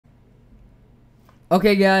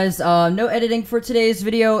Okay guys, no editing for today's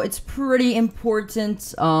video. It's pretty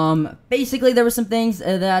important. Basically there were some things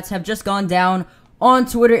that have just gone down on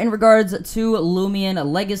Twitter in regards to Loomian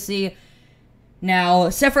Legacy. Now,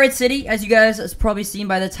 Sepharite City, as you guys have probably seen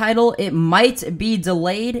by the title, it might be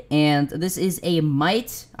delayed, and this is a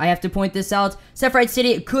might. I have to point this out. Sepharite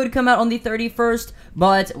City could come out on the 31st,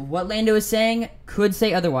 but what Lando is saying could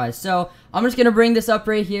say otherwise. So, I'm just going to bring this up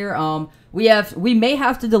right here. We may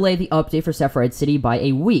have to delay the update for Sepharite City by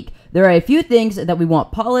a week. There are a few things that we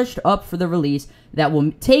want polished up for the release that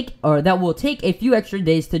will take a few extra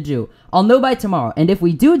days to do. I'll know by tomorrow, and if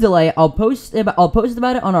we do delay, I'll post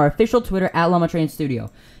about it on our official Twitter at LlamaTrain Studio.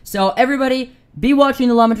 So everybody, be watching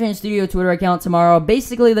the LlamaTrain Studio Twitter account tomorrow.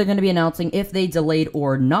 Basically, they're going to be announcing if they delayed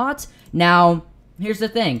or not. Now, here's the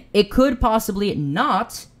thing: it could possibly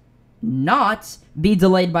not be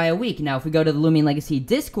delayed by a week. Now, if we go to the Loomian Legacy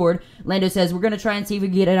Discord, Lando says we're going to try and see if we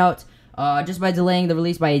can get it out just by delaying the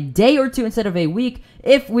release by a day or two instead of a week.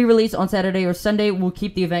 If we release on Saturday or Sunday, we'll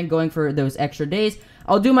keep the event going for those extra days.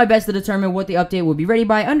 I'll do my best to determine what the update will be ready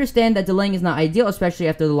by. Understand that delaying is not ideal, especially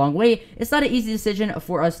after the long wait. It's not an easy decision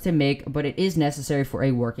for us to make, but it is necessary for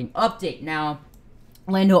a working update. Now,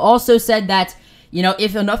 Lando also said that, you know,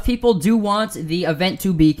 if enough people do want the event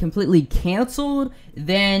to be completely canceled,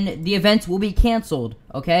 then the event will be canceled,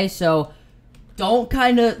 okay? So, don't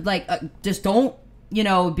kind of, like, just don't, you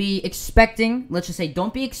know, be expecting, let's just say,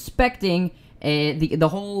 don't be expecting the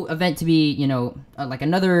whole event to be, you know, like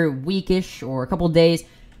another weekish or a couple days.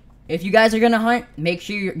 If you guys are gonna hunt, make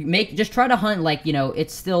sure just try to hunt like, you know,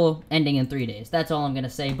 it's still ending in 3 days. That's all I'm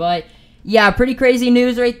gonna say, but yeah, pretty crazy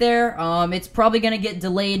news right there. It's probably gonna get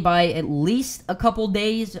delayed by at least a couple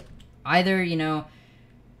days. Either, you know,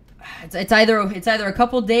 it's either a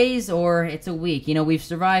couple days or it's a week. You know, we've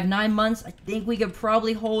survived 9 months. I think we could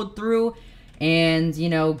probably hold through and, you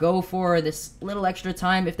know, go for this little extra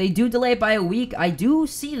time. If they do delay it by a week, I do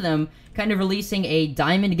see them kind of releasing a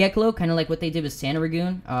Diamond Geklo, kind of like what they did with Santa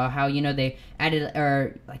Ragoon. How, you know, they added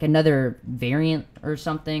like another variant or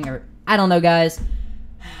something, or I don't know, guys.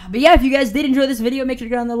 But yeah, if you guys did enjoy this video, make sure to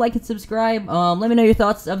go down there, like and subscribe. Let me know your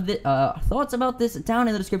thoughts about this down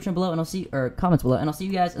in the description below, and comments below, and I'll see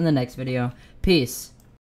you guys in the next video. Peace.